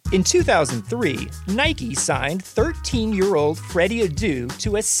In 2003, Nike signed 13-year-old Freddie Adu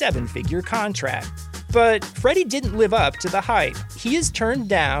to a 7-figure contract. But Freddie didn't live up to the hype. He has turned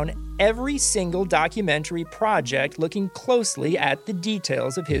down every single documentary project looking closely at the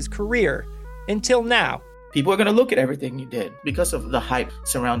details of his career. Until now. People are going to look at everything you did because of the hype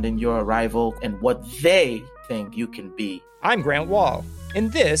surrounding your arrival and what they think you can be. I'm Grant Wall,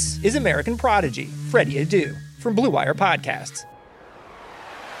 and this is American Prodigy, Freddie Adu, from Blue Wire Podcasts.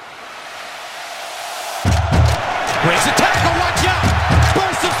 Breaks a tackle, watch out!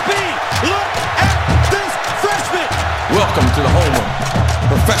 Burst of speed! Look at this freshman! Welcome to the home of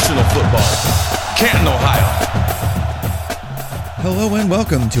professional football, Canton, Ohio. Hello and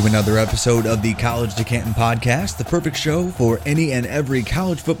welcome to another episode of the College to Canton podcast, the perfect show for any and every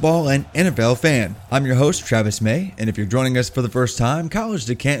college football and NFL fan. I'm your host, Travis May, and if you're joining us for the first time, College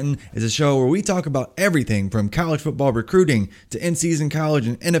to Canton is a show where we talk about everything from college football recruiting to in-season college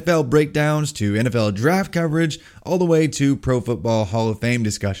and NFL breakdowns to NFL draft coverage, all the way to Pro Football Hall of Fame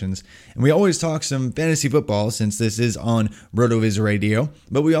discussions. And we always talk some fantasy football since this is on RotoViz Radio,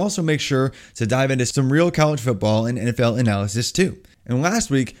 but we also make sure to dive into some real college football and NFL analysis too. And last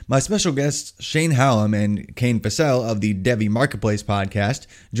week, my special guests Shane Hallam and Kane Fassell of the Devy Marketplace podcast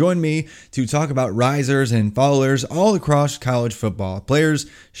joined me to talk about risers and fallers all across college football, players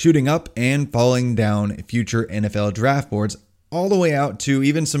shooting up and falling down future NFL draft boards, all the way out to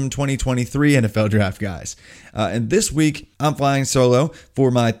even some 2023 NFL draft guys. And this week, I'm flying solo for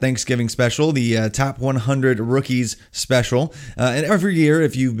my Thanksgiving special, the Top 100 Rookies special. And every year,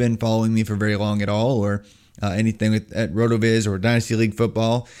 if you've been following me for very long at all, or anything at RotoViz or Dynasty League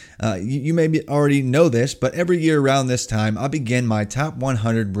football, you may already know this, but every year around this time, I begin my Top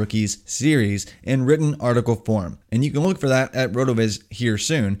 100 Rookies series in written article form. And you can look for that at RotoViz here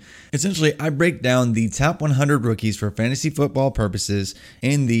soon. Essentially, I break down the top 100 rookies for fantasy football purposes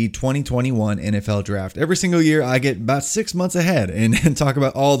in the 2021 NFL Draft. Every single year, I get about 6 months ahead and talk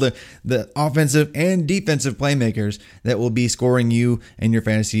about all the offensive and defensive playmakers that will be scoring you and your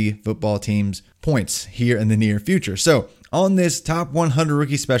fantasy football team's points here in the near future. So on this Top 100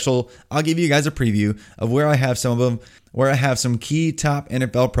 Rookie Special, I'll give you guys a preview of where I have some of them, where I have some key top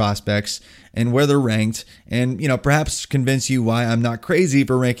NFL prospects and where they're ranked, and perhaps convince you why I'm not crazy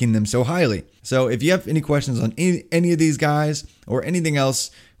for ranking them so highly. So if you have any questions on any of these guys or anything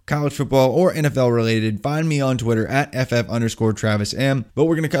else, college football or NFL related, find me on Twitter at @FF_TravisM. But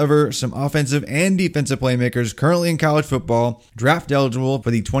we're going to cover some offensive and defensive playmakers currently in college football, draft eligible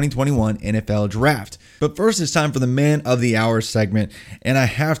for the 2021 NFL Draft. But first, it's time for the Man of the Hour segment, and I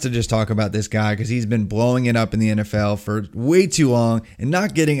have to just talk about this guy because he's been blowing it up in the NFL for way too long and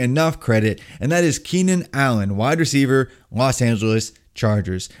not getting enough credit, and that is Keenan Allen, wide receiver, Los Angeles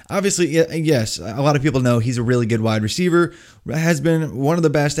Chargers. Obviously, yes, a lot of people know he's a really good wide receiver, has been one of the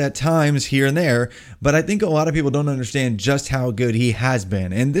best at times here and there, but I think a lot of people don't understand just how good he has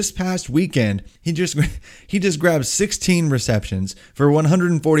been. And this past weekend, he just grabbed 16 receptions for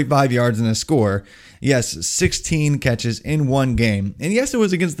 145 yards and a score. Yes, 16 catches in one game. And yes, it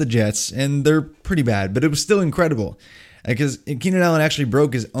was against the Jets, and they're pretty bad, but it was still incredible. Because Keenan Allen actually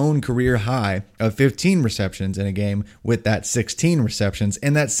broke his own career high of 15 receptions in a game with that 16 receptions.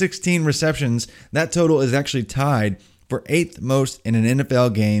 And that 16 receptions, that total is actually tied for 8th most in an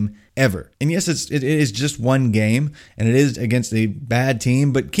NFL game ever. And yes, it is just one game, and it is against a bad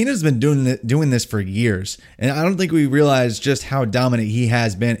team, but Keenan's been doing this for years. And I don't think we realize just how dominant he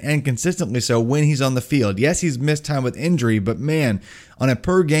has been, and consistently so when he's on the field. Yes, he's missed time with injury, but man, on a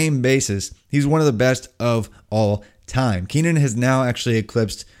per game basis, he's one of the best of all time. Keenan has now actually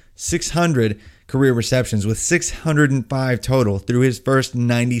eclipsed 600 career receptions with 605 total through his first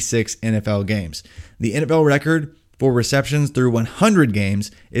 96 NFL games. The NFL record for receptions through 100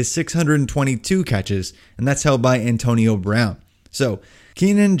 games is 622 catches, and that's held by Antonio Brown. So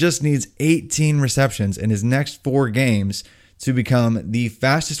Keenan just needs 18 receptions in his next 4 games to become the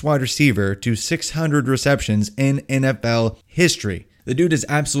fastest wide receiver to 600 receptions in NFL history. The dude has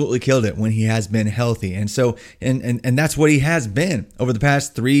absolutely killed it when he has been healthy. And so, and that's what he has been over the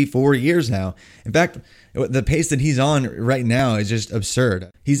past 3-4 years now. In fact, the pace that he's on right now is just absurd.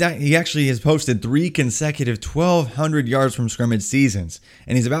 He actually has posted 3 consecutive 1,200 yards from scrimmage seasons.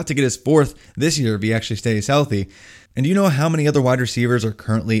 And he's about to get his 4th this year if he actually stays healthy. And do you know how many other wide receivers are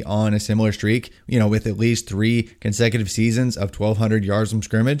currently on a similar streak, with at least 3 consecutive seasons of 1,200 yards from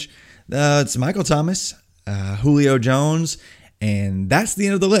scrimmage? It's Michael Thomas, Julio Jones, and that's the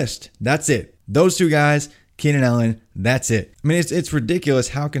end of the list. That's it. Those 2 guys, Keenan Allen, that's it. I mean, it's ridiculous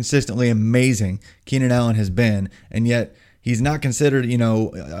how consistently amazing Keenan Allen has been, and yet he's not considered,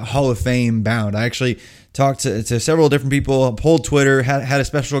 Hall of Fame bound. I actually talked to several different people, pulled Twitter, had a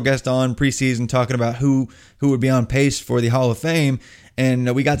special guest on preseason talking about who would be on pace for the Hall of Fame.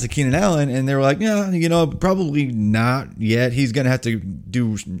 And we got to Keenan Allen, and they were like, yeah, probably not yet. He's going to have to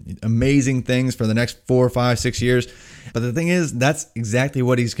do amazing things for the next 4, 5, 6 years. But the thing is, that's exactly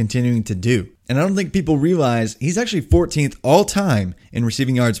what he's continuing to do. And I don't think people realize he's actually 14th all time in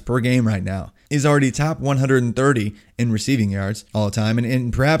receiving yards per game right now. He's already top 130 in receiving yards all the time.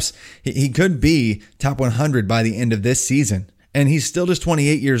 And perhaps he could be top 100 by the end of this season. And he's still just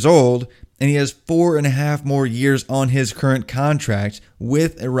 28 years old, and he has 4.5 more years on his current contract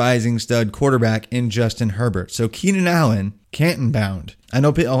with a rising stud quarterback in Justin Herbert. So Keenan Allen, Canton bound. I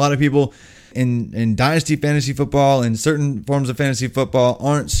know a lot of people in dynasty fantasy football and certain forms of fantasy football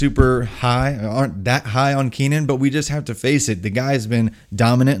aren't that high on Keenan, but we just have to face it. The guy has been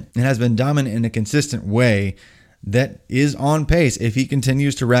dominant and has been dominant in a consistent way that is on pace, if he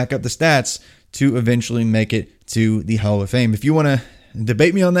continues to rack up the stats, to eventually make it to the Hall of Fame. If you want to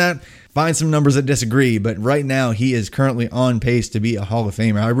debate me on that, find some numbers that disagree, but right now he is currently on pace to be a Hall of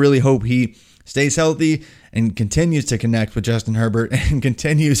Famer. I really hope he stays healthy and continues to connect with Justin Herbert and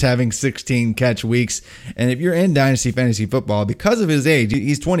continues having 16 catch weeks. And if you're in dynasty fantasy football, because of his age,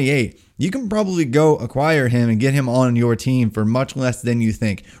 he's 28, you can probably go acquire him and get him on your team for much less than you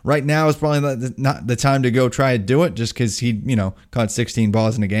think. Right now is probably not the time to go try to do it, just because he, caught 16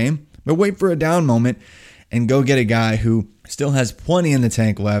 balls in a game. But wait for a down moment and go get a guy who still has plenty in the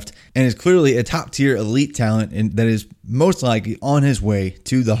tank left and is clearly a top-tier elite talent and that is most likely on his way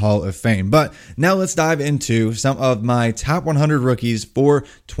to the Hall of Fame. But now let's dive into some of my top 100 rookies for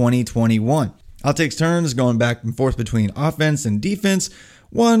 2021. I'll take turns going back and forth between offense and defense,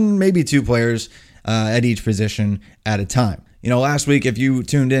 one, maybe two players at each position at a time. Last week, if you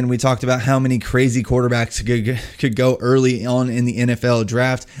tuned in, we talked about how many crazy quarterbacks could go early on in the NFL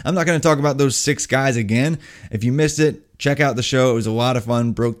draft. I'm not going to talk about those 6 guys again. If you missed it, check out the show. It was a lot of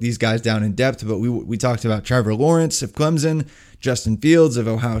fun. Broke these guys down in depth, but we talked about Trevor Lawrence of Clemson, Justin Fields of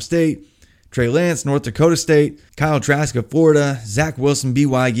Ohio State, Trey Lance, North Dakota State, Kyle Trask of Florida, Zach Wilson,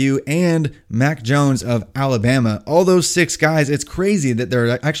 BYU, and Mac Jones of Alabama. All those 6 guys, it's crazy that there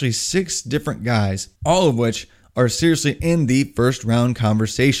are actually 6 different guys, all of which are seriously in the first round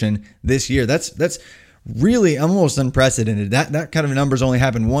conversation this year. That's really almost unprecedented. That kind of numbers only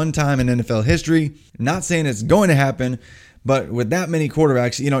happened one time in NFL history. I'm not saying it's going to happen, but with that many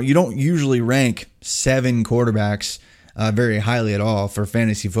quarterbacks, you don't usually rank 7 quarterbacks very highly at all for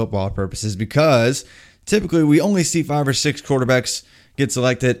fantasy football purposes, because typically we only see 5 or 6 quarterbacks get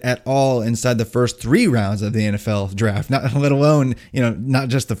selected at all inside the first 3 rounds of the NFL draft, not let alone, not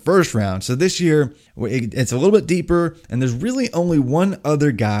just the first round. So this year it's a little bit deeper, and there's really only one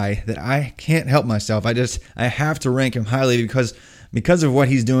other guy that I can't help myself. I have to rank him highly because of what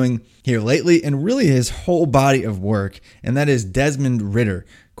he's doing here lately and really his whole body of work, and that is Desmond Ridder,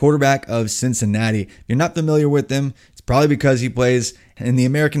 quarterback of Cincinnati. If you're not familiar with him, it's probably because he plays in the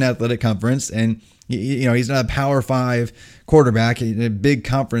American Athletic Conference, and he's not a Power 5 quarterback, a big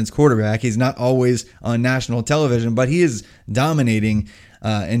conference quarterback. He's not always on national television, but he is dominating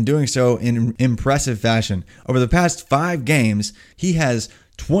and doing so in impressive fashion. Over the past 5 games, he has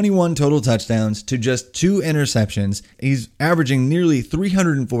 21 total touchdowns to just 2 interceptions. He's averaging nearly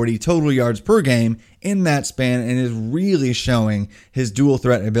 340 total yards per game in that span and is really showing his dual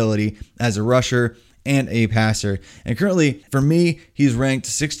threat ability as a rusher and a passer. And currently, for me, he's ranked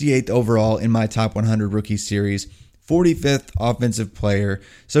 68th overall in my top 100 rookie series, 45th offensive player.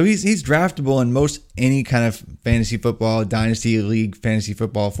 So he's draftable in most any kind of fantasy football, dynasty league fantasy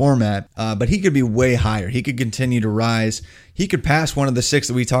football format. But he could be way higher. He could continue to rise. He could pass one of the 6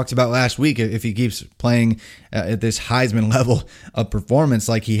 that we talked about last week if he keeps playing at this Heisman level of performance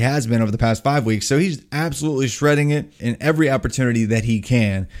like he has been over the past 5 weeks. So he's absolutely shredding it in every opportunity that he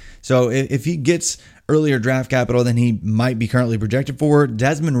can. So if he gets earlier draft capital than he might be currently projected for,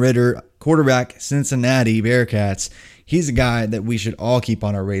 Desmond Ridder, quarterback, Cincinnati Bearcats, he's a guy that we should all keep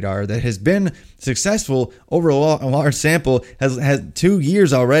on our radar that has been successful over a large sample, has 2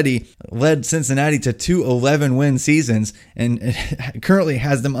 years already, led Cincinnati to 2 11-win seasons, and currently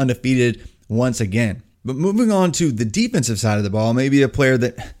has them undefeated once again. But moving on to the defensive side of the ball, maybe a player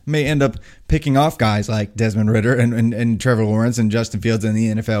that may end up picking off guys like Desmond Ridder and Trevor Lawrence and Justin Fields in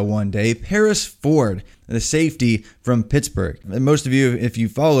the NFL one day, Paris Ford, the safety from Pittsburgh. And most of you, if you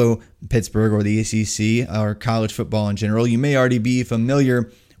follow Pittsburgh or the ACC or college football in general, you may already be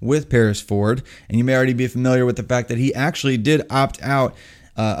familiar with Paris Ford, and you may already be familiar with the fact that he actually did opt out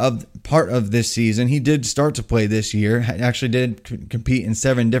of part of this season. He did start to play this year, actually did compete in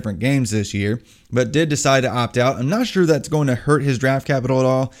 7 different games this year, but did decide to opt out. I'm not sure that's going to hurt his draft capital at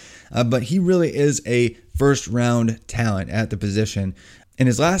all, but he really is a first-round talent at the position. In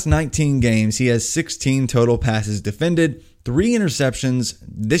his last 19 games, he has 16 total passes defended, 3 interceptions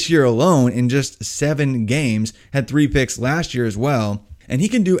this year alone in just 7 games, had 3 picks last year as well. And he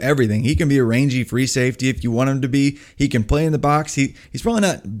can do everything. He can be a rangy free safety if you want him to be. He can play in the box. He's probably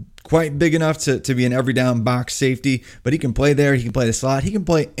not quite big enough to be an every down box safety, but he can play there. He can play the slot. He can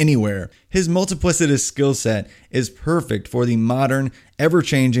play anywhere. His multiplicitous skill set is perfect for the modern,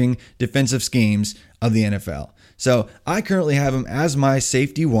 ever-changing defensive schemes of the NFL. So I currently have him as my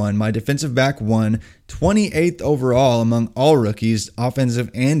safety 1, my defensive back 1, 28th overall among all rookies,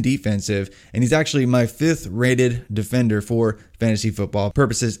 offensive and defensive, and he's actually my 5th rated defender for fantasy football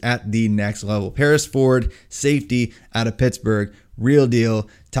purposes at the next level. Paris Ford, safety out of Pittsburgh, real deal,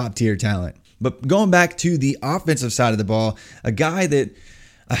 top tier talent. But going back to the offensive side of the ball, a guy that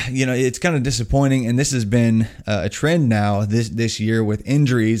it's kind of disappointing, and this has been a trend now this year with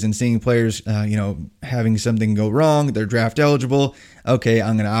injuries and seeing players, having something go wrong. They're draft eligible. Okay,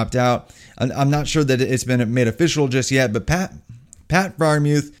 I'm going to opt out. I'm not sure that it's been made official just yet, but Pat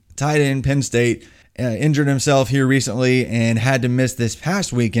Freiermuth, tight end, Penn State, injured himself here recently and had to miss this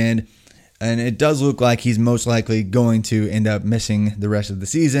past weekend. And it does look like he's most likely going to end up missing the rest of the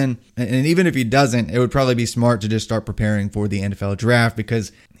season. And even if he doesn't, it would probably be smart to just start preparing for the NFL draft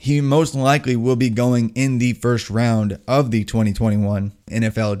because he most likely will be going in the first round of the 2021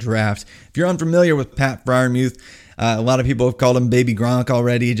 NFL draft. If you're unfamiliar with Pat Freiermuth, a lot of people have called him Baby Gronk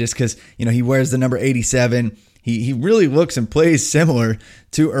already just because, he wears the number 87. He really looks and plays similar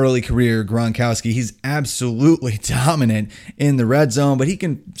to early career Gronkowski. He's absolutely dominant in the red zone, but he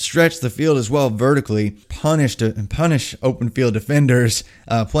can stretch the field as well vertically, punish open field defenders,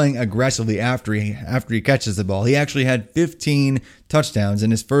 playing aggressively after he catches the ball. He actually had 15 touchdowns in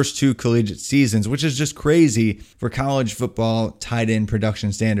his first 2 collegiate seasons, which is just crazy for college football tight end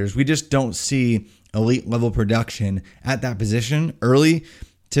production standards. We just don't see elite level production at that position early,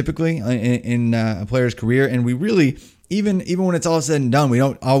 typically in a player's career. And we really, even when it's all said and done, we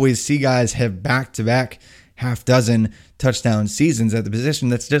don't always see guys have back-to-back half-dozen touchdown seasons at the position.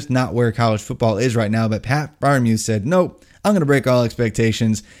 That's just not where college football is right now. But Pat Freiermuth said, nope, I'm going to break all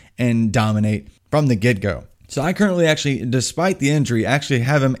expectations and dominate from the get-go. So I currently actually, despite the injury, actually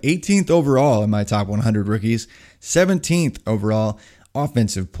have him 18th overall in my top 100 rookies, 17th overall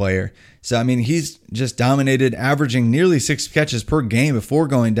offensive player. So, he's just dominated, averaging nearly 6 catches per game before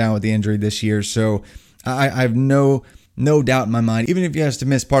going down with the injury this year. So I have no doubt in my mind, even if he has to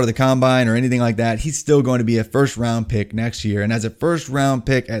miss part of the combine or anything like that, he's still going to be a first-round pick next year. And as a first-round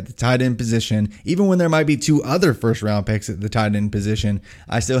pick at the tight end position, even when there might be 2 other first-round picks at the tight end position,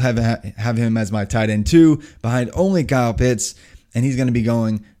 I still have him as my tight end 2 behind only Kyle Pitts, and he's going to be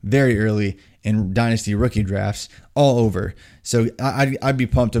going very early in dynasty rookie drafts all over. So I'd be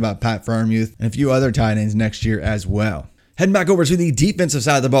pumped about Pat Freiermuth and a few other tight ends next year as well. Heading back over to the defensive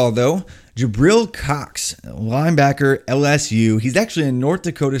side of the ball, though, Jabril Cox, linebacker, LSU. He's actually a North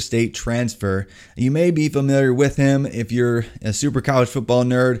Dakota State transfer. You may be familiar with him if you're a super college football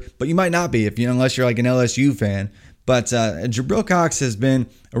nerd, but you might not be unless you're like an LSU fan. But Jabril Cox has been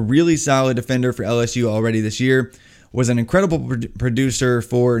a really solid defender for LSU already this year. Was an incredible producer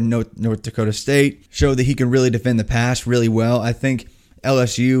for North Dakota State. Showed that he can really defend the pass really well. I think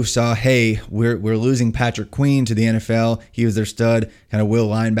LSU saw, hey, we're losing Patrick Queen to the NFL. He was their stud, kind of will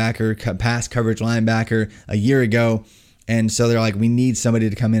linebacker, pass coverage linebacker a year ago. And so they're like, we need somebody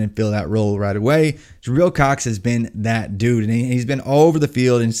to come in and fill that role right away. Jabril Cox has been that dude. And he's been all over the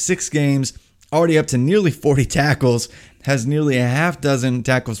field in 6 games, already up to nearly 40 tackles, has nearly a half dozen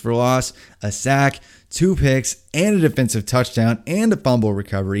tackles for loss, a sack, 2 picks, and a defensive touchdown, and a fumble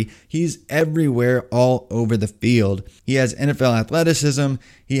recovery. He's everywhere all over the field. He has NFL athleticism.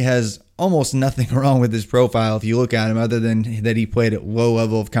 He has almost nothing wrong with his profile if you look at him, other than that he played at low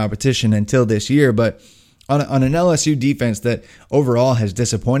level of competition until this year. But on an LSU defense that overall has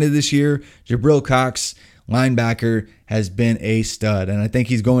disappointed this year, Jabril Cox, linebacker, has been a stud. And I think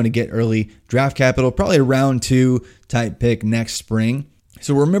he's going to get early draft capital, probably a round 2 type pick next spring.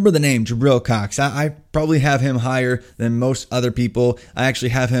 So remember the name, Jabril Cox. I probably have him higher than most other people. I actually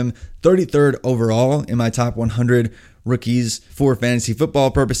have him 33rd overall in my top 100 rookies for fantasy football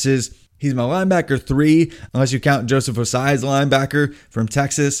purposes. He's my linebacker 3, unless you count Joseph Osai's linebacker from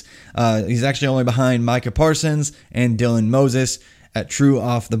Texas. He's actually only behind Micah Parsons and Dylan Moses at true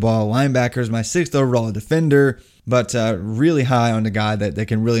off-the-ball linebackers. My 6th overall defender. but really high on the guy that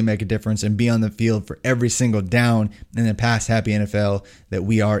can really make a difference and be on the field for every single down in the pass-happy NFL that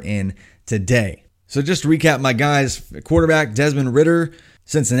we are in today. So just to recap my guys, quarterback Desmond Ridder,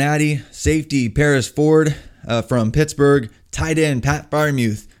 Cincinnati, safety Paris Ford from Pittsburgh, tight end Pat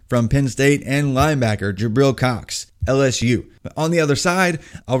Freiermuth from Penn State, and linebacker Jabril Cox, LSU. But on the other side,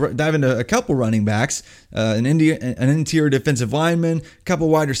 I'll dive into a couple running backs, an interior defensive lineman, a couple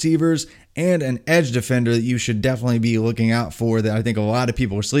wide receivers, and an edge defender that you should definitely be looking out for that I think a lot of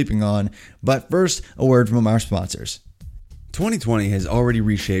people are sleeping on. But first, a word from our sponsors. 2020 has already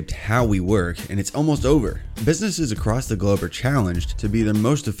reshaped how we work, and it's almost over. Businesses across the globe are challenged to be their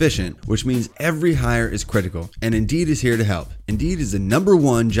most efficient, which means every hire is critical, and Indeed is here to help. Indeed is the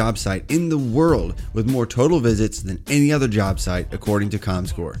 #1 job site in the world with more total visits than any other job site, according to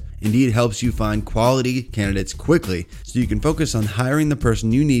ComScore. Indeed helps you find quality candidates quickly so you can focus on hiring the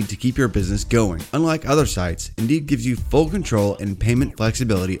person you need to keep your business going. Unlike other sites, Indeed gives you full control and payment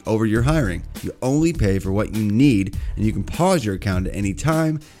flexibility over your hiring. You only pay for what you need, and you can pause your account at any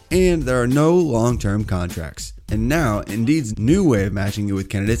time, and there are no long-term contracts. And now, Indeed's new way of matching you with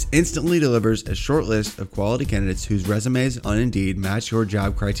candidates instantly delivers a short list of quality candidates whose resumes on Indeed match your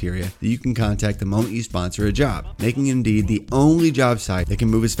job criteria that you can contact the moment you sponsor a job, making Indeed the only job site that can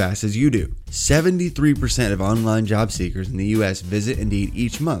move as fast as you do. 73% of online job seekers in the U.S. visit Indeed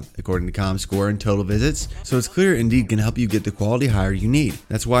each month, according to ComScore and total visits, so it's clear Indeed can help you get the quality hire you need.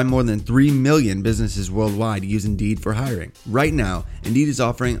 That's why more than 3 million businesses worldwide use Indeed for hiring. Right now, Indeed is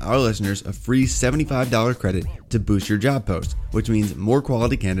offering our listeners a free $75 credit to boost your job post, which means more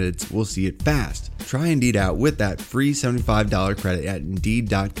quality candidates will see it fast. Try Indeed out with that free $75 credit at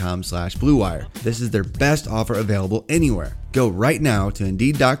Indeed.com/BlueWire. This is their best offer available anywhere. Go right now to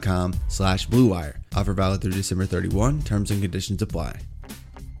Indeed.com/BlueWire. Offer valid through December 31. Terms and conditions apply.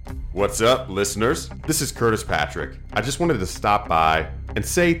 What's up, listeners? This is Curtis Patrick. I just wanted to stop by and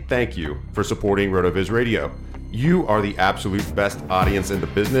say thank you for supporting RotoViz Radio. You are the absolute best audience in the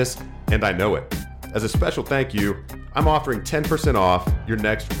business, and I know it. As a special thank you, I'm offering 10% off your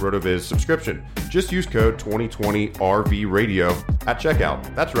next RotoViz subscription. Just use code 2020RVRadio at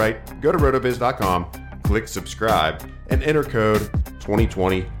checkout. That's right. Go to rotoviz.com, click subscribe, and enter code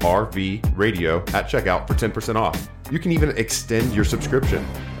 2020RVRadio at checkout for 10% off. You can even extend your subscription.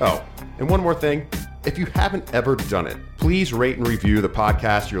 Oh, and one more thing. If you haven't ever done it, please rate and review the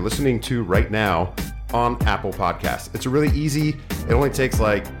podcast you're listening to right now on Apple Podcasts. It's really easy. It only takes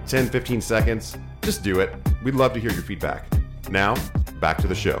like 10, 15 seconds. Just do it. We'd love to hear your feedback. Now, back to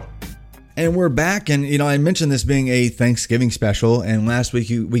the show. And we're back, and I mentioned this being a Thanksgiving special, and last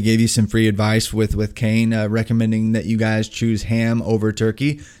week we gave you some free advice with Kane recommending that you guys choose ham over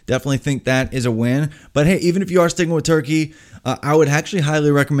turkey. Definitely think that is a win. But hey, even if you are sticking with turkey, I would actually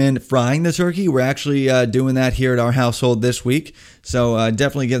highly recommend frying the turkey. We're actually doing that here at our household this week, so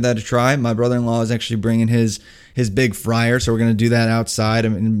definitely give that a try. My brother-in-law is actually bringing his big fryer, so we're going to do that outside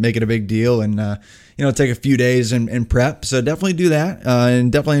and make it a big deal, and take a few days and prep. So definitely do that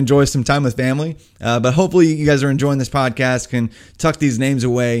and definitely enjoy some time with family. But hopefully you guys are enjoying this podcast, can tuck these names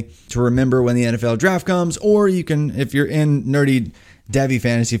away to remember when the NFL draft comes, or you can, if you're in nerdy Devy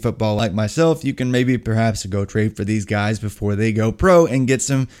fantasy football like myself, you can maybe perhaps go trade for these guys before they go pro and get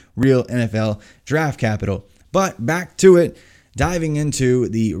some real NFL draft capital. But back to it, diving into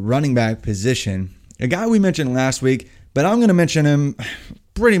the running back position, a guy we mentioned last week, but I'm going to mention him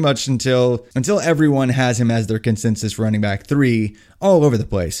pretty much until everyone has him as their consensus running back 3 all over the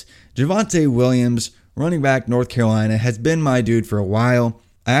place. Javonte Williams, running back North Carolina, has been my dude for a while.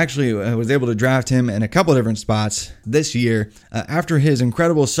 I actually was able to draft him in a couple of different spots this year after his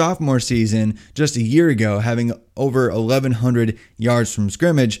incredible sophomore season just a year ago, having over 1,100 yards from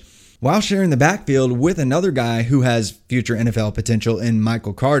scrimmage, while sharing the backfield with another guy who has future NFL potential in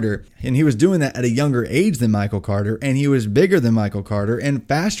Michael Carter. And he was doing that at a younger age than Michael Carter, and he was bigger than Michael Carter and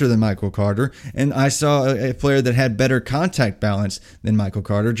faster than Michael Carter. And I saw a player that had better contact balance than Michael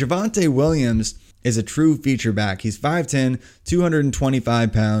Carter. Javonte Williams is a true feature back. He's 5'10",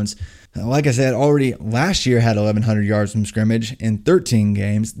 225 pounds. Like I said, already last year had 1,100 yards from scrimmage in 13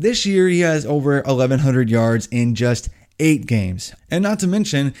 games. This year he has over 1,100 yards in just 8 games. And not to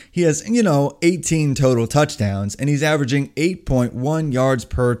mention, he has, 18 total touchdowns, and he's averaging 8.1 yards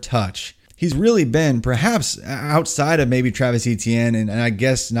per touch. He's really been, perhaps outside of maybe Travis Etienne and I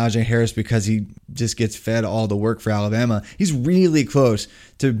guess Najee Harris, because he just gets fed all the work for Alabama, he's really close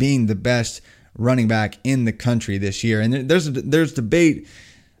to being the best running back in the country this year. And there's debate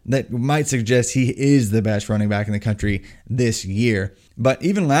that might suggest he is the best running back in the country this year. But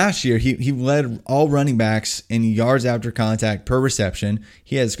even last year, he led all running backs in yards after contact per reception.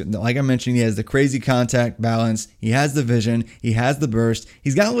 He has, like I mentioned, he has the crazy contact balance. He has the vision. He has the burst.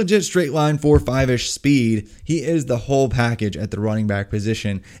 He's got legit straight line 4.5-ish speed. He is the whole package at the running back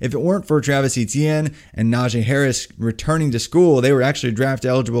position. If it weren't for Travis Etienne and Najee Harris returning to school, they were actually draft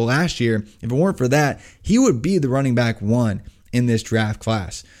eligible last year. If it weren't for that, he would be the running back 1 in this draft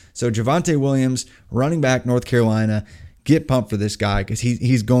class. So Javonte Williams, running back, North Carolina, get pumped for this guy because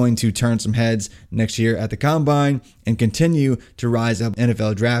he's going to turn some heads next year at the Combine and continue to rise up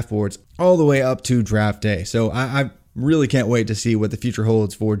NFL draft boards all the way up to draft day. So I really can't wait to see what the future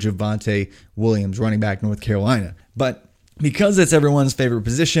holds for Javonte Williams, running back, North Carolina. But because it's everyone's favorite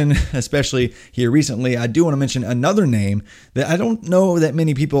position, especially here recently, I do want to mention another name that I don't know that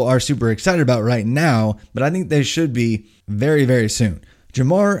many people are super excited about right now, but I think they should be very, very soon.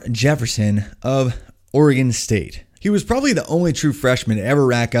 Jermar Jefferson of Oregon State. He was probably the only true freshman to ever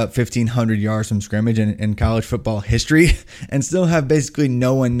rack up 1,500 yards from scrimmage in college football history and still have basically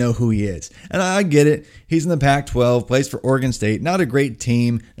no one know who he is. And I get it. He's in the Pac-12, plays for Oregon State. Not a great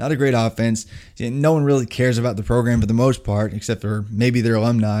team, not a great offense. No one really cares about the program for the most part, except for maybe their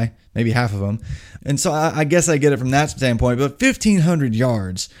alumni, maybe half of them. And so I guess I get it from that standpoint. But 1,500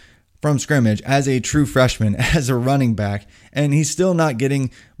 yards from scrimmage as a true freshman, as a running back, and he's still not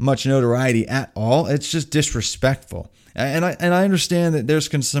getting much notoriety at all. It's just disrespectful. And I understand that there's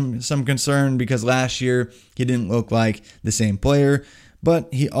some concern because last year he didn't look like the same player, but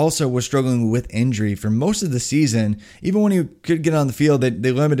he also was struggling with injury for most of the season. Even when he could get on the field,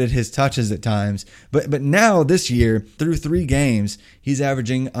 they limited his touches at times. But now this year, through 3 games, he's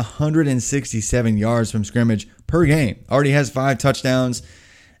averaging 167 yards from scrimmage per game. Already has 5 touchdowns.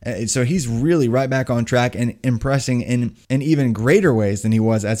 So he's really right back on track and impressing in even greater ways than he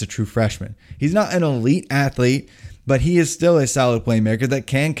was as a true freshman. He's not an elite athlete, but he is still a solid playmaker that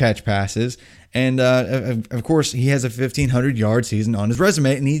can catch passes. And of course, he has a 1,500-yard season on his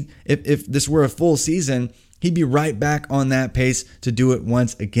resume. And if this were a full season, he'd be right back on that pace to do it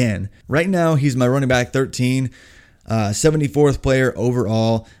once again. Right now, he's my running back 13, 74th player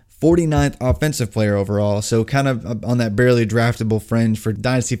overall, 49th offensive player overall, so kind of on that barely draftable fringe for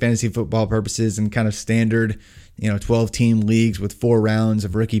dynasty fantasy football purposes and kind of standard, 12-team leagues with 4 rounds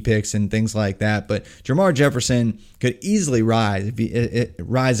of rookie picks and things like that. But Jermar Jefferson could easily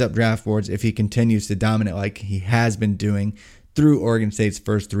rise up draft boards if he continues to dominate like he has been doing through Oregon State's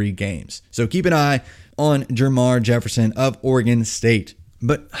first 3 games. So keep an eye on Jermar Jefferson of Oregon State.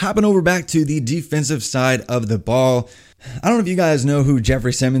 But hopping over back to the defensive side of the ball, I don't know if you guys know who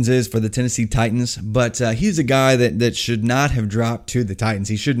Jeffrey Simmons is for the Tennessee Titans, but he's a guy that should not have dropped to the Titans.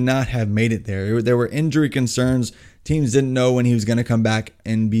 He should not have made it there. There were injury concerns. Teams didn't know when he was going to come back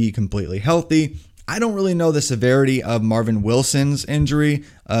and be completely healthy. I don't really know the severity of Marvin Wilson's injury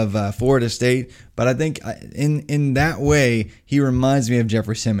of Florida State, but I think in that way, he reminds me of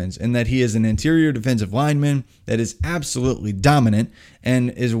Jeffrey Simmons in that he is an interior defensive lineman that is absolutely dominant and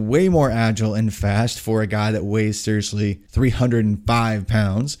is way more agile and fast for a guy that weighs seriously 305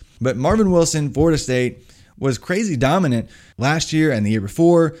 pounds. But Marvin Wilson, Florida State, was crazy dominant last year and the year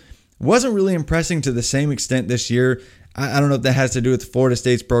before. Wasn't really impressing to the same extent this year. I don't know if that has to do with Florida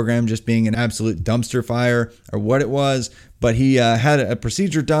State's program just being an absolute dumpster fire or what it was, but he had a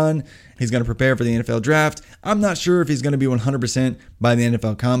procedure done. He's going to prepare for the NFL draft. I'm not sure if he's going to be 100% by the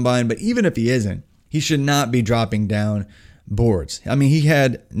NFL Combine, but even if he isn't, he should not be dropping down boards. I mean, he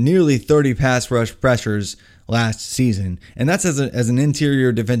had nearly 30 pass rush pressures last season, and that's as an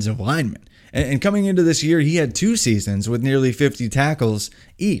interior defensive lineman. And coming into this year, he had 2 seasons with nearly 50 tackles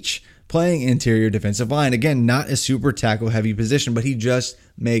each, playing interior defensive line. Again, not a super tackle-heavy position, but he just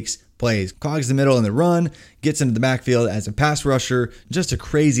makes plays. Clogs the middle in the run, gets into the backfield as a pass rusher, just a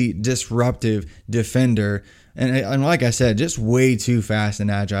crazy, disruptive defender. And like I said, just way too fast and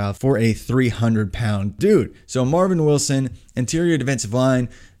agile for a 300-pound dude. So Marvin Wilson, interior defensive line,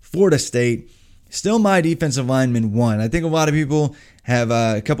 Florida State, still my defensive lineman 1. I think a lot of people have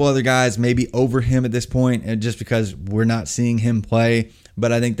a couple other guys maybe over him at this point, and just because we're not seeing him play.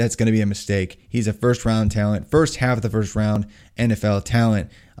 But I think that's going to be a mistake. He's a first-round talent, first half of the first round NFL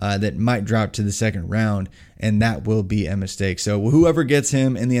talent that might drop to the second round, and that will be a mistake. So whoever gets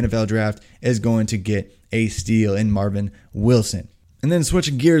him in the NFL draft is going to get a steal in Marvin Wilson. And then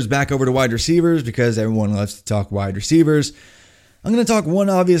switching gears back over to wide receivers, because everyone loves to talk wide receivers, I'm going to talk one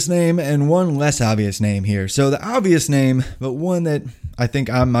obvious name and one less obvious name here. So the obvious name, but one that I think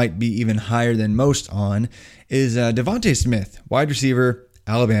I might be even higher than most on, is Devontae Smith, wide receiver,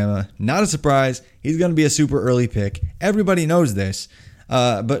 Alabama. Not a surprise. He's going to be a super early pick. Everybody knows this.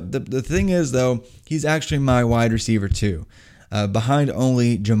 But the thing is, though, he's actually my wide receiver 2. Behind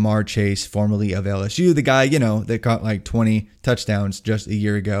only Jamar Chase, formerly of LSU, the guy, that caught like 20 touchdowns just a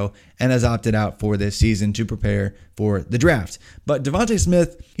year ago and has opted out for this season to prepare for the draft. But Devontae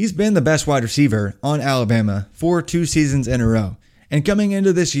Smith, he's been the best wide receiver on Alabama for 2 seasons in a row. And coming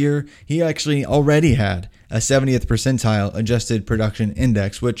into this year, he actually already had a 70th percentile adjusted production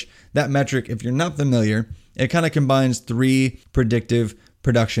index, which that metric, if you're not familiar, it kind of combines 3 predictive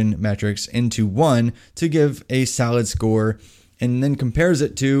production metrics into one to give a solid score, and then compares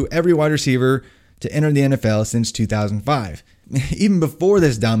it to every wide receiver to enter the NFL since 2005. Even before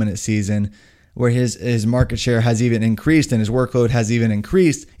this dominant season, where his market share has even increased and his workload has even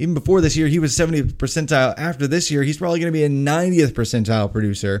increased, even before this year, he was 70th percentile. After this year, he's probably going to be a 90th percentile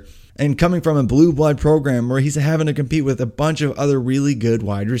producer. And coming from a blue blood program where he's having to compete with a bunch of other really good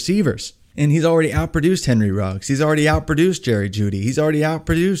wide receivers. And he's already outproduced Henry Ruggs. He's already outproduced Jerry Jeudy. He's already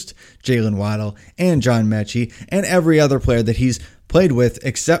outproduced Jalen Waddle and John Mechie and every other player that he's played with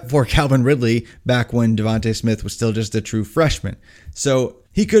except for Calvin Ridley back when Devontae Smith was still just a true freshman. So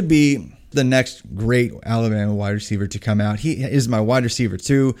he could be the next great Alabama wide receiver to come out. He is my wide receiver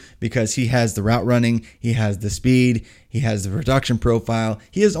 2 because he has the route running, he has the speed, he has the production profile.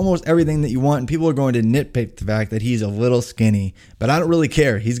 He has almost everything that you want, and people are going to nitpick the fact that he's a little skinny, but I don't really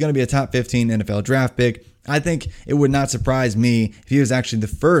care. He's going to be a top 15 NFL draft pick. I think it would not surprise me if he was actually the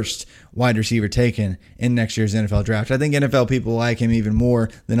first wide receiver taken in next year's NFL draft. I think NFL people like him even more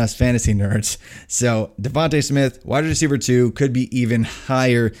than us fantasy nerds. So Devontae Smith, wide receiver 2, could be even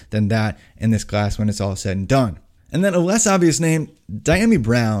higher than that in this class when it's all said and done. And then a less obvious name, Dyami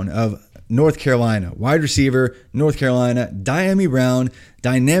Brown of North Carolina, wide receiver, North Carolina. Dyami Brown,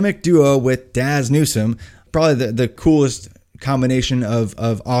 dynamic duo with Daz Newsome, probably the coolest combination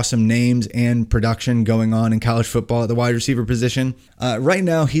of awesome names and production going on in college football at the wide receiver position. Right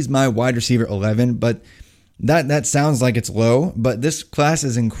now, he's my wide receiver 11, but that sounds like it's low, but this class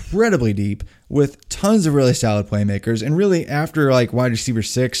is incredibly deep with tons of really solid playmakers, and really after like wide receiver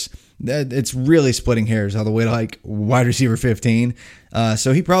 6, it's really splitting hairs all the way to like wide receiver 15.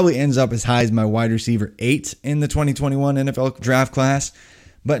 So he probably ends up as high as my wide receiver 8 in the 2021 NFL draft class.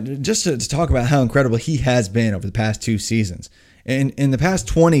 But just to talk about how incredible he has been over the past 2 seasons. In the past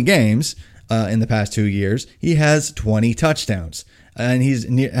 20 games, in the past 2 years, he has 20 touchdowns. And he's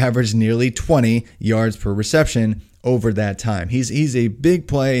averaged nearly 20 yards per reception over that time. He's a big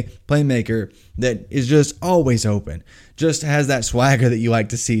playmaker that is just always open. Just has that swagger that you like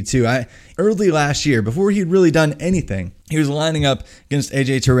to see too. Early last year, before he'd really done anything, he was lining up against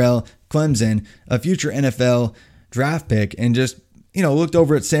AJ Terrell, Clemson, a future NFL draft pick, and just looked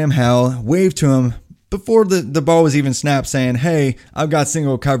over at Sam Howell, waved to him before the ball was even snapped, saying, "Hey, I've got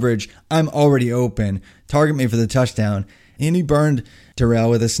single coverage. I'm already open. Target me for the touchdown." And he burned Terrell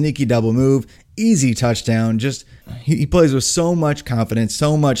with a sneaky double move. Easy touchdown. Just he plays with so much confidence,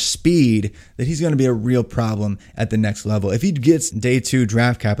 so much speed that he's going to be a real problem at the next level. If he gets day 2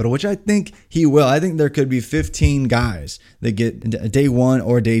 draft capital, which I think he will, I think there could be 15 guys that get day 1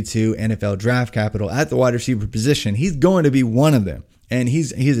 or day 2 NFL draft capital at the wide receiver position. He's going to be one of them. And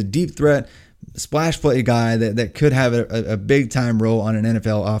he's a deep threat, splash play guy that could have a big time role on an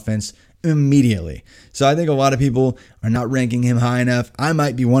NFL offense immediately. So I think a lot of people are not ranking him high enough. I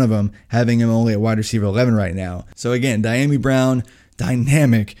might be one of them, having him only at wide receiver 11 right now. So again, Dyami Brown,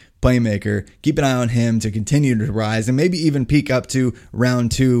 dynamic playmaker. Keep an eye on him to continue to rise and maybe even peak up to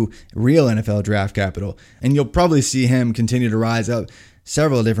round 2 real NFL draft capital. And you'll probably see him continue to rise up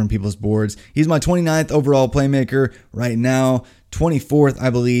several different people's boards. He's my 29th overall playmaker right now. 24th, I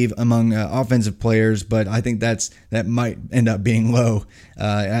believe, among offensive players, but I think that might end up being low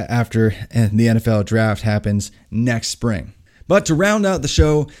after the NFL draft happens next spring. But to round out the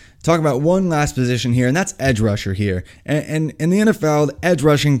show, talk about one last position here, and that's edge rusher here. And in the NFL, the edge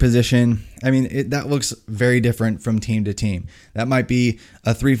rushing position, that looks very different from team to team. That might be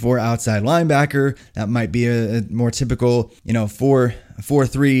a 3-4 outside linebacker. That might be a more typical,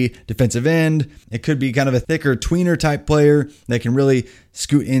 4-3 defensive end. It could be kind of a thicker tweener type player that can really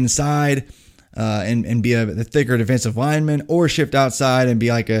scoot inside and be a thicker defensive lineman, or shift outside and be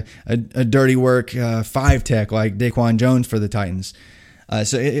like a dirty work 5 tech like Daquan Jones for the Titans.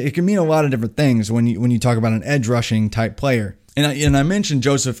 So it can mean a lot of different things when you talk about an edge rushing type player. And I mentioned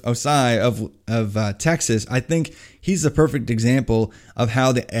Joseph Osai of Texas. I think he's the perfect example of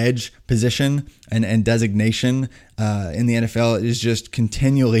how the edge position and designation in the NFL is just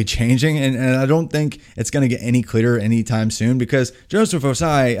continually changing. And I don't think it's going to get any clearer anytime soon, because Joseph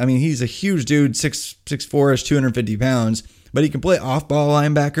Osai, he's a huge dude, 6'4", 250 pounds, but he can play off-ball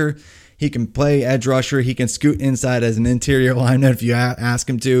linebacker. He can play edge rusher. He can scoot inside as an interior lineman if you ask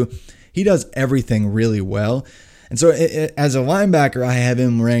him to. He does everything really well. And so as a linebacker, I have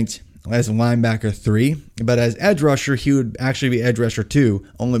him ranked as linebacker 3, but as edge rusher, he would actually be edge rusher 2,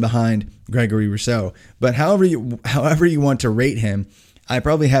 only behind Gregory Rousseau. But however you want to rate him, I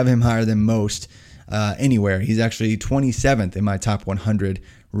probably have him higher than most anywhere. He's actually 27th in my top 100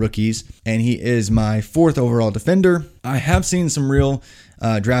 rookies, and he is my 4th overall defender. I have seen some real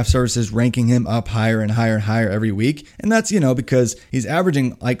draft services ranking him up higher and higher and higher every week, and that's, because he's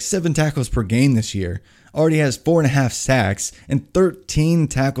averaging like 7 tackles per game this year. Already has 4.5 sacks and 13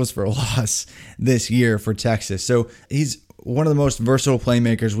 tackles for loss this year for Texas. So he's one of the most versatile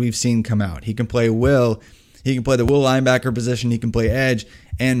playmakers we've seen come out. He can play will. He can play the will linebacker position. He can play edge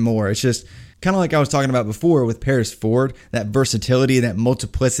and more. It's just kind of like I was talking about before with Paris Ford, that versatility, that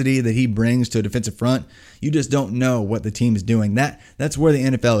multiplicity that he brings to a defensive front. You just don't know what the team is doing. That's where the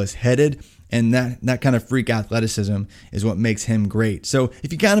NFL is headed. And that kind of freak athleticism is what makes him great. So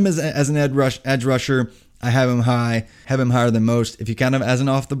if you count him as an edge rusher, I have him higher than most. If you count him as an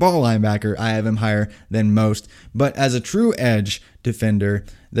off-the-ball linebacker, I have him higher than most. But as a true edge defender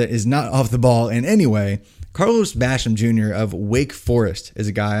that is not off the ball in any way, Carlos Basham Jr. of Wake Forest is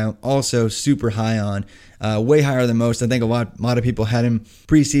a guy I'm also super high on, way higher than most. I think a lot of people had him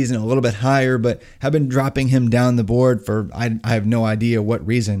preseason a little bit higher, but have been dropping him down the board for I have no idea what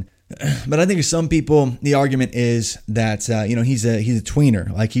reason. But I think some people, the argument is that he's a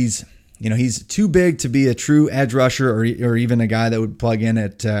tweener, like he's too big to be a true edge rusher or even a guy that would plug in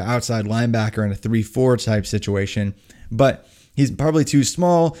at outside linebacker in a 3-4 type situation. But he's probably too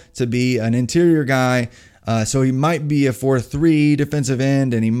small to be an interior guy. So he might be a 4-3 defensive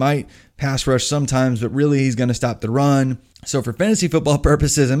end, and he might pass rush sometimes, but really he's going to stop the run. So for fantasy football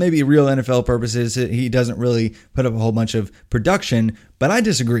purposes and maybe real NFL purposes, he doesn't really put up a whole bunch of production. But I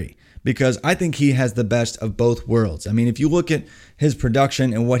disagree, because I think he has the best of both worlds. I mean, if you look at his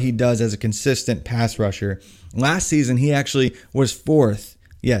production and what he does as a consistent pass rusher, last season he actually was 4th.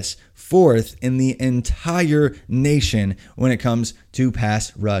 Yes, 4th in the entire nation when it comes to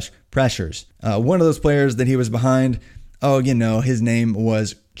pass rush pressures. One of those players that he was behind, his name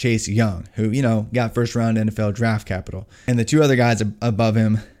was Chase Young, who, got first round NFL draft capital. And the 2 other guys above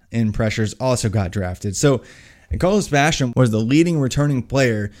him in pressures also got drafted. So Carlos Basham was the leading returning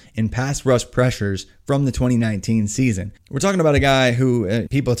player in pass rush pressures from the 2019 season. We're talking about a guy who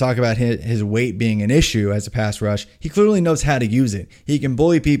people talk about his weight being an issue as a pass rush. He clearly knows how to use it. He can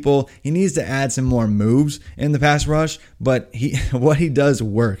bully people. He needs to add some more moves in the pass rush, but what he does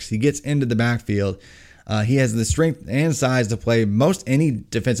works. He gets into the backfield. He has the strength and size to play most any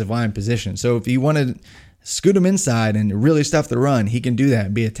defensive line position. So if you want to scoot him inside and really stuff the run, he can do that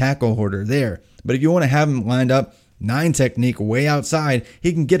and be a tackle hoarder there. But if you want to have him lined up 9 technique way outside,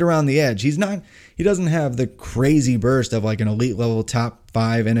 he can get around the edge. He doesn't have the crazy burst of like an elite level top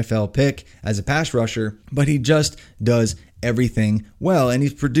 5 NFL pick as a pass rusher, but he just does everything well, and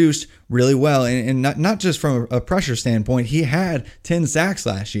he's produced really well. And not just from a pressure standpoint, he had 10 sacks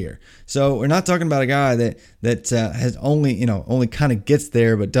last year. So we're not talking about a guy that has only kind of gets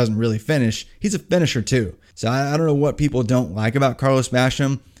there but doesn't really finish. He's a finisher too. So I don't know what people don't like about Carlos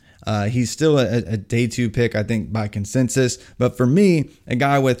Basham. He's still a day 2 pick, I think, by consensus. But for me, a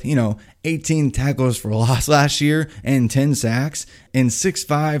guy with, 18 tackles for loss last year and 10 sacks and 6'5",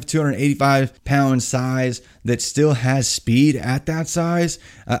 285-pound size that still has speed at that size,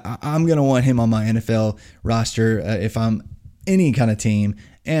 I'm going to want him on my NFL roster if I'm any kind of team.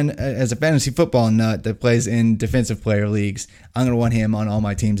 And as a fantasy football nut that plays in defensive player leagues, I'm going to want him on all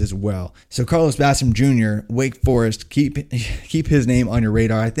my teams as well. So Carlos Basham Jr., Wake Forest, keep his name on your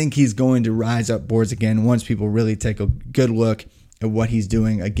radar. I think he's going to rise up boards again once people really take a good look at what he's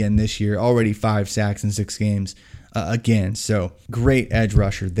doing again this year. Already 5 sacks in 6 games again. So great edge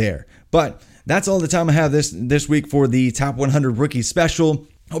rusher there. But that's all the time I have this week for the Top 100 Rookie Special.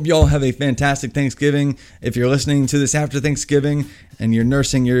 Hope you all have a fantastic Thanksgiving. If you're listening to this after Thanksgiving and you're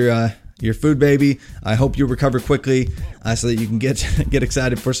nursing your food baby, I hope you recover quickly so that you can get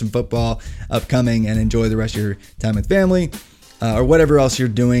excited for some football upcoming and enjoy the rest of your time with family or whatever else you're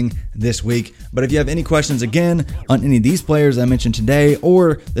doing this week. But if you have any questions, again, on any of these players I mentioned today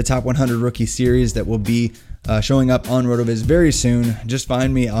or the Top 100 Rookie Series that will be showing up on RotoViz very soon, just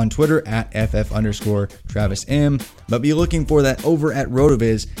find me on Twitter at @FF_TravisM. But be looking for that over at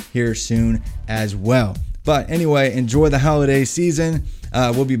RotoViz here soon as well. But anyway, enjoy the holiday season.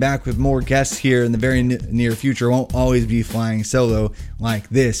 We'll be back with more guests here in the very near future. Won't always be flying solo like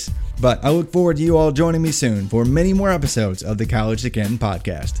this. But I look forward to you all joining me soon for many more episodes of the College to Canton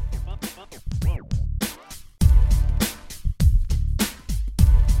podcast.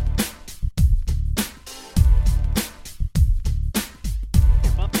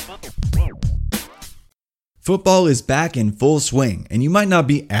 Football is back in full swing, and you might not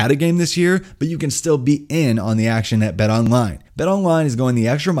be at a game this year, but you can still be in on the action at BetOnline. BetOnline is going the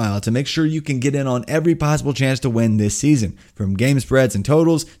extra mile to make sure you can get in on every possible chance to win this season. From game spreads and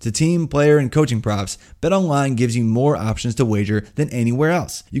totals to team, player, and coaching props, BetOnline gives you more options to wager than anywhere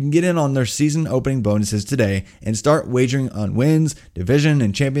else. You can get in on their season opening bonuses today and start wagering on wins, division,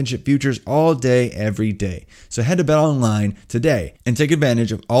 and championship futures all day, every day. So head to BetOnline today and take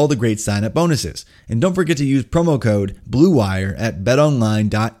advantage of all the great sign-up bonuses. And don't forget to use promo code BLUEWIRE at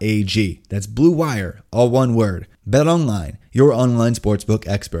betonline.ag. That's BLUEWIRE, all one word. BetOnline, your online sportsbook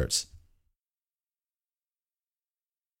experts.